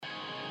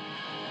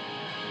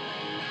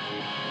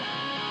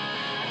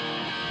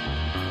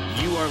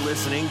are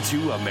listening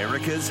to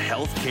America's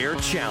Healthcare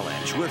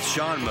Challenge with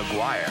Sean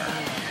McGuire.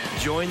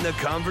 Join the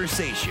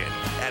conversation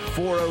at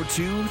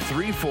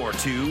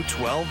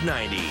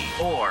 402-342-1290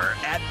 or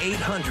at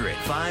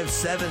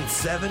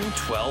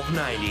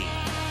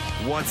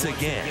 800-577-1290. Once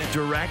again,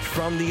 direct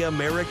from the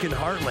American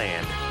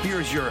heartland,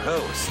 here's your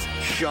host,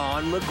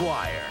 Sean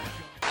McGuire.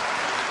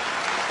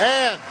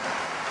 And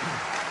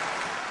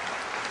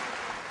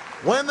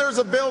when there's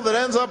a bill that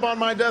ends up on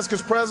my desk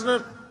as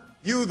president,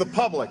 you, the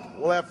public,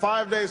 will have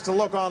 5 days to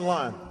look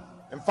online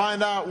and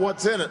find out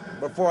what's in it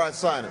before I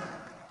sign it.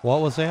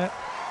 What was that?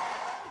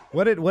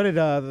 What did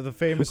the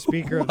famous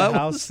Speaker of the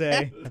House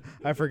say?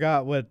 I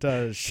forgot what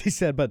she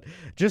said, but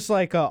just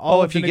like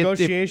all of the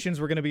negotiations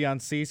were going to be on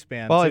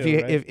C-SPAN. Well,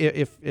 too,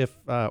 if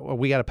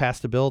we got to pass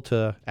the bill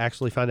to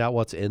actually find out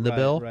what's in the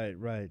bill,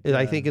 right.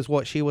 I think is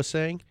what she was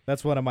saying.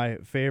 That's one of my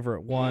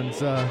favorite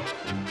ones.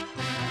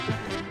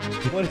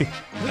 What are you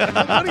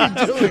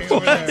doing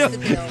over there? The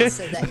bill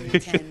so that you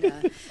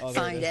can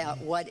find out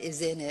what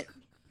is in it.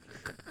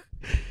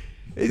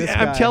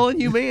 I'm telling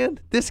you, man,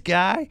 this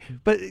guy.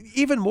 But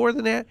even more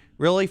than that,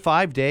 really,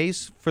 5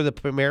 days for the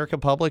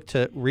American public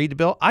to read the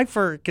bill? I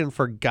freaking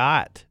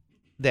forgot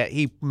that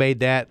he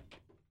made that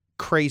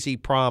crazy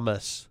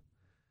promise.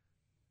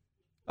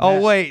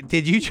 Oh, wait,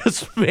 did you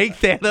just make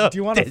that up? Do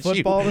you want to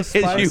football the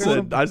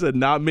Spiker? I said,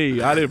 not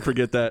me. I didn't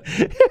forget that.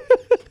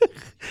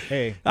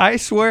 Hey, I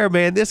swear,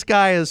 man, this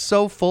guy is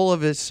so full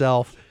of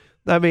himself.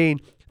 I mean,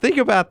 think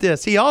about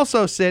this. He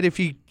also said if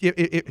you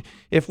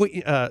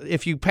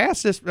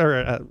pass this,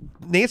 or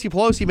Nancy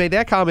Pelosi made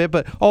that comment,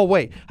 but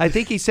I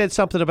think he said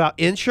something about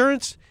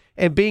insurance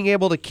and being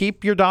able to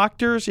keep your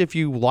doctors. If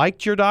you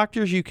liked your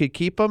doctors, you could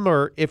keep them,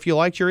 or if you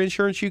liked your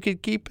insurance, you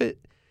could keep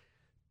it.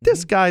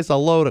 This guy's a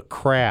load of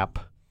crap.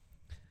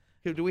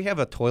 Do we have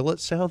a toilet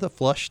sound to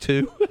flush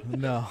too?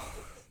 no,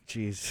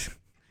 jeez.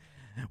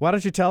 Why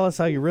don't you tell us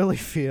how you really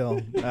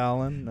feel,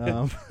 Alan?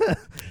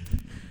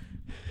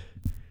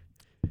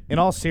 In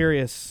all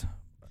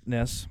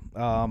seriousness, You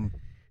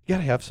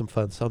gotta have some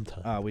fun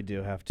sometime. we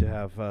do have to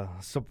have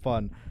some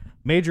fun.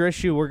 Major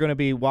issue we're going to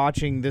be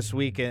watching this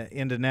week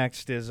into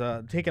next is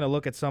taking a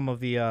look at some of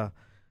the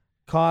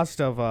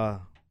cost of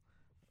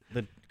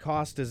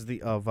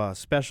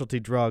specialty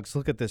drugs.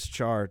 Look at this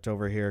chart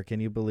over here.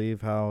 Can you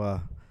believe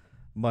how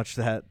much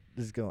that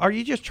is going? Are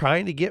you just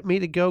trying to get me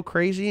to go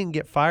crazy and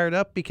get fired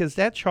up? Because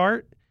that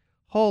chart,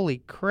 holy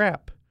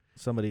crap.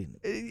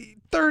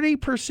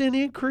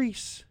 30%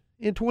 increase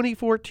in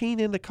 2014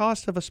 in the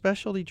cost of a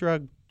specialty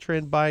drug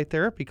trend by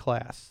therapy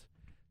class.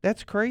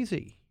 That's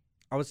crazy.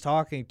 I was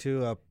talking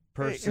to a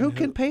person who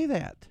can pay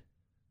that?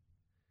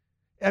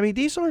 I mean,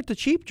 these aren't the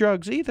cheap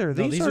drugs either.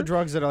 These are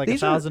drugs that are like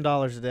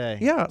 $1,000 a day.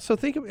 Yeah, so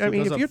think of, if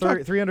you're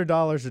talking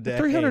 $300 a day.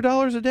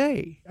 $300 a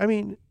day. I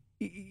mean,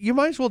 you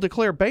might as well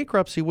declare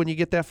bankruptcy when you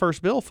get that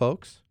first bill,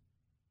 folks.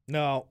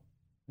 No,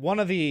 one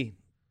of the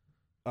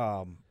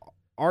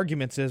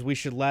arguments is we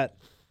should let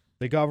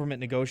the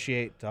government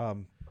negotiate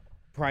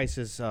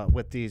prices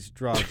with these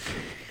drugs.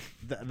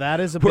 That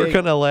is we're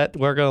gonna let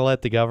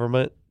the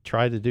government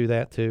try to do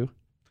that too,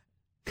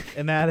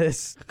 and that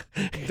is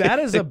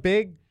a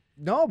big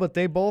no. But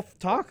they both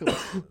talk.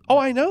 Oh,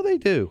 I know they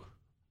do.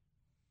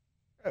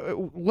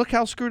 Look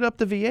how screwed up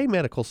the VA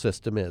medical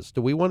system is.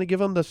 Do we want to give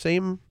them the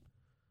same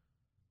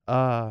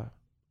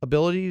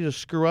ability to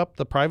screw up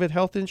the private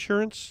health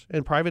insurance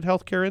and private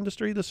healthcare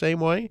industry the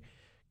same way?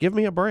 Give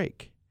me a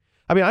break.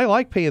 I mean, I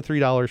like paying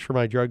 $3 for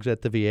my drugs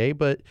at the VA,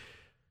 but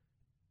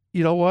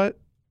you know what?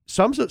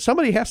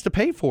 Somebody has to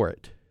pay for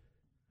it.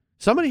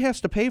 Somebody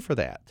has to pay for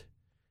that.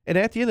 And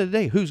at the end of the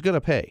day, who's going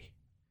to pay?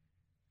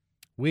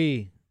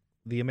 We,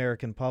 the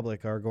American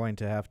public, are going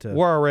to have to.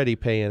 We're already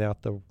paying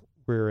out the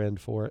rear end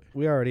for it.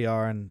 We already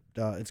are, and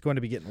it's going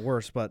to be getting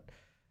worse. But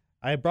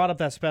I brought up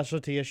that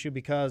specialty issue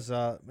because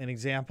an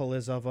example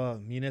is of a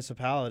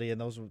municipality,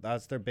 and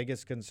that's their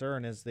biggest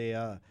concern is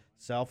they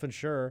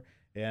self-insure,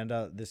 and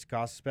this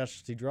cost of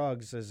specialty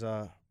drugs is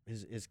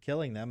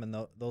killing them, and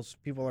those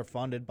people are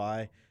funded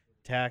by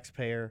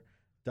taxpayer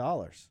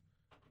dollars.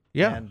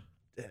 Yeah. And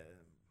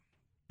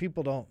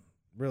people don't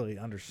really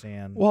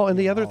understand. Well, and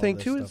the other thing,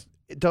 too, is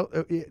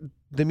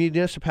the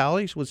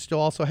municipalities would still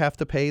also have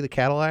to pay the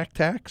Cadillac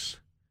tax.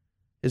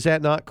 Is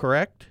that not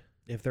correct?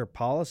 If their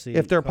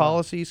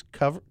policies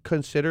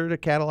considered a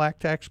Cadillac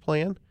tax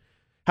plan?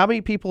 How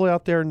many people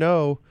out there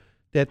know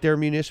that their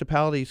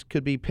municipalities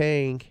could be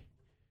paying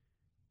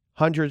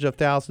hundreds of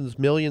thousands,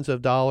 millions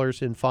of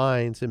dollars in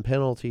fines and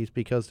penalties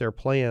because their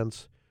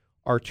plans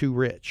are too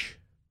rich?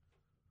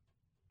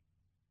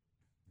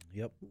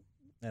 Yep.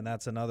 And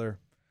that's another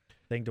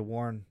thing to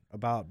warn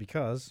about,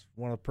 because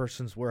one of the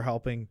persons we're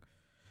helping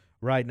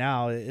right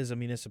now is a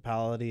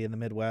municipality in the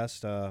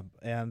Midwest,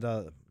 and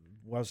I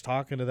was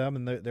talking to them,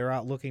 and they're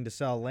out looking to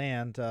sell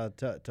land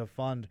to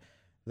fund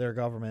their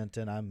government,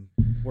 and I'm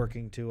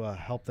working to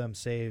help them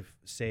save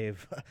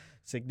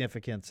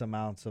significant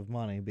amounts of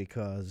money,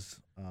 because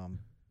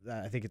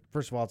I think,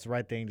 first of all, it's the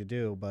right thing to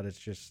do, but it's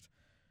just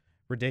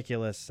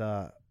ridiculous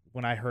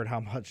when I heard how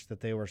much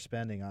that they were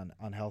spending on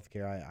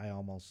healthcare, I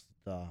almost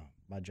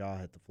my jaw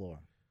hit the floor.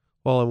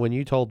 Well, and when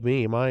you told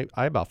me,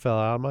 I about fell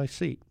out of my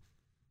seat.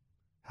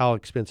 How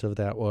expensive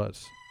that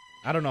was.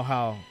 I don't know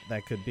how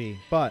that could be,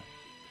 but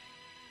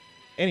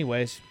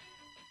anyways,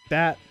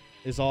 that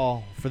is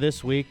all for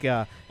this week.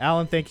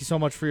 Alan, thank you so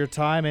much for your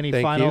time. Any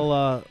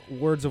final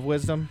words of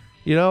wisdom?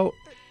 You know,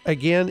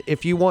 again,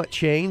 if you want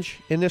change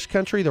in this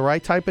country, the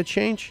right type of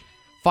change,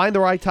 find the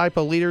right type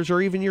of leaders,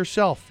 or even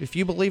yourself. If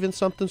you believe in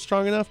something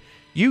strong enough,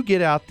 you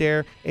get out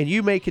there and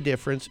you make a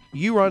difference.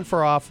 You run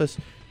for office.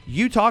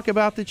 You talk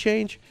about the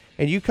change,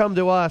 and you come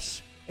to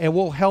us, and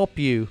we'll help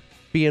you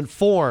be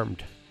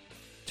informed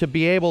to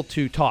be able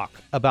to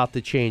talk about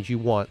the change you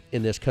want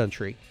in this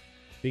country.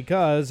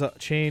 Because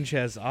change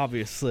has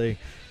obviously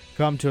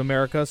come to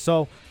America.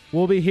 So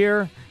we'll be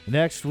here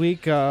next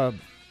week on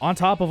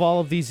top of all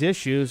of these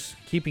issues,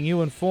 keeping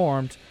you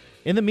informed.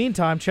 In the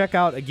meantime, check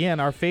out, again,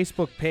 our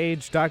Facebook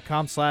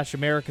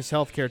page.com/America's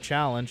Healthcare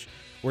Challenge,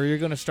 where you're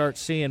going to start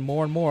seeing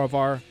more and more of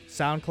our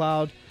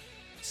SoundCloud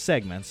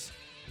segments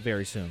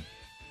very soon.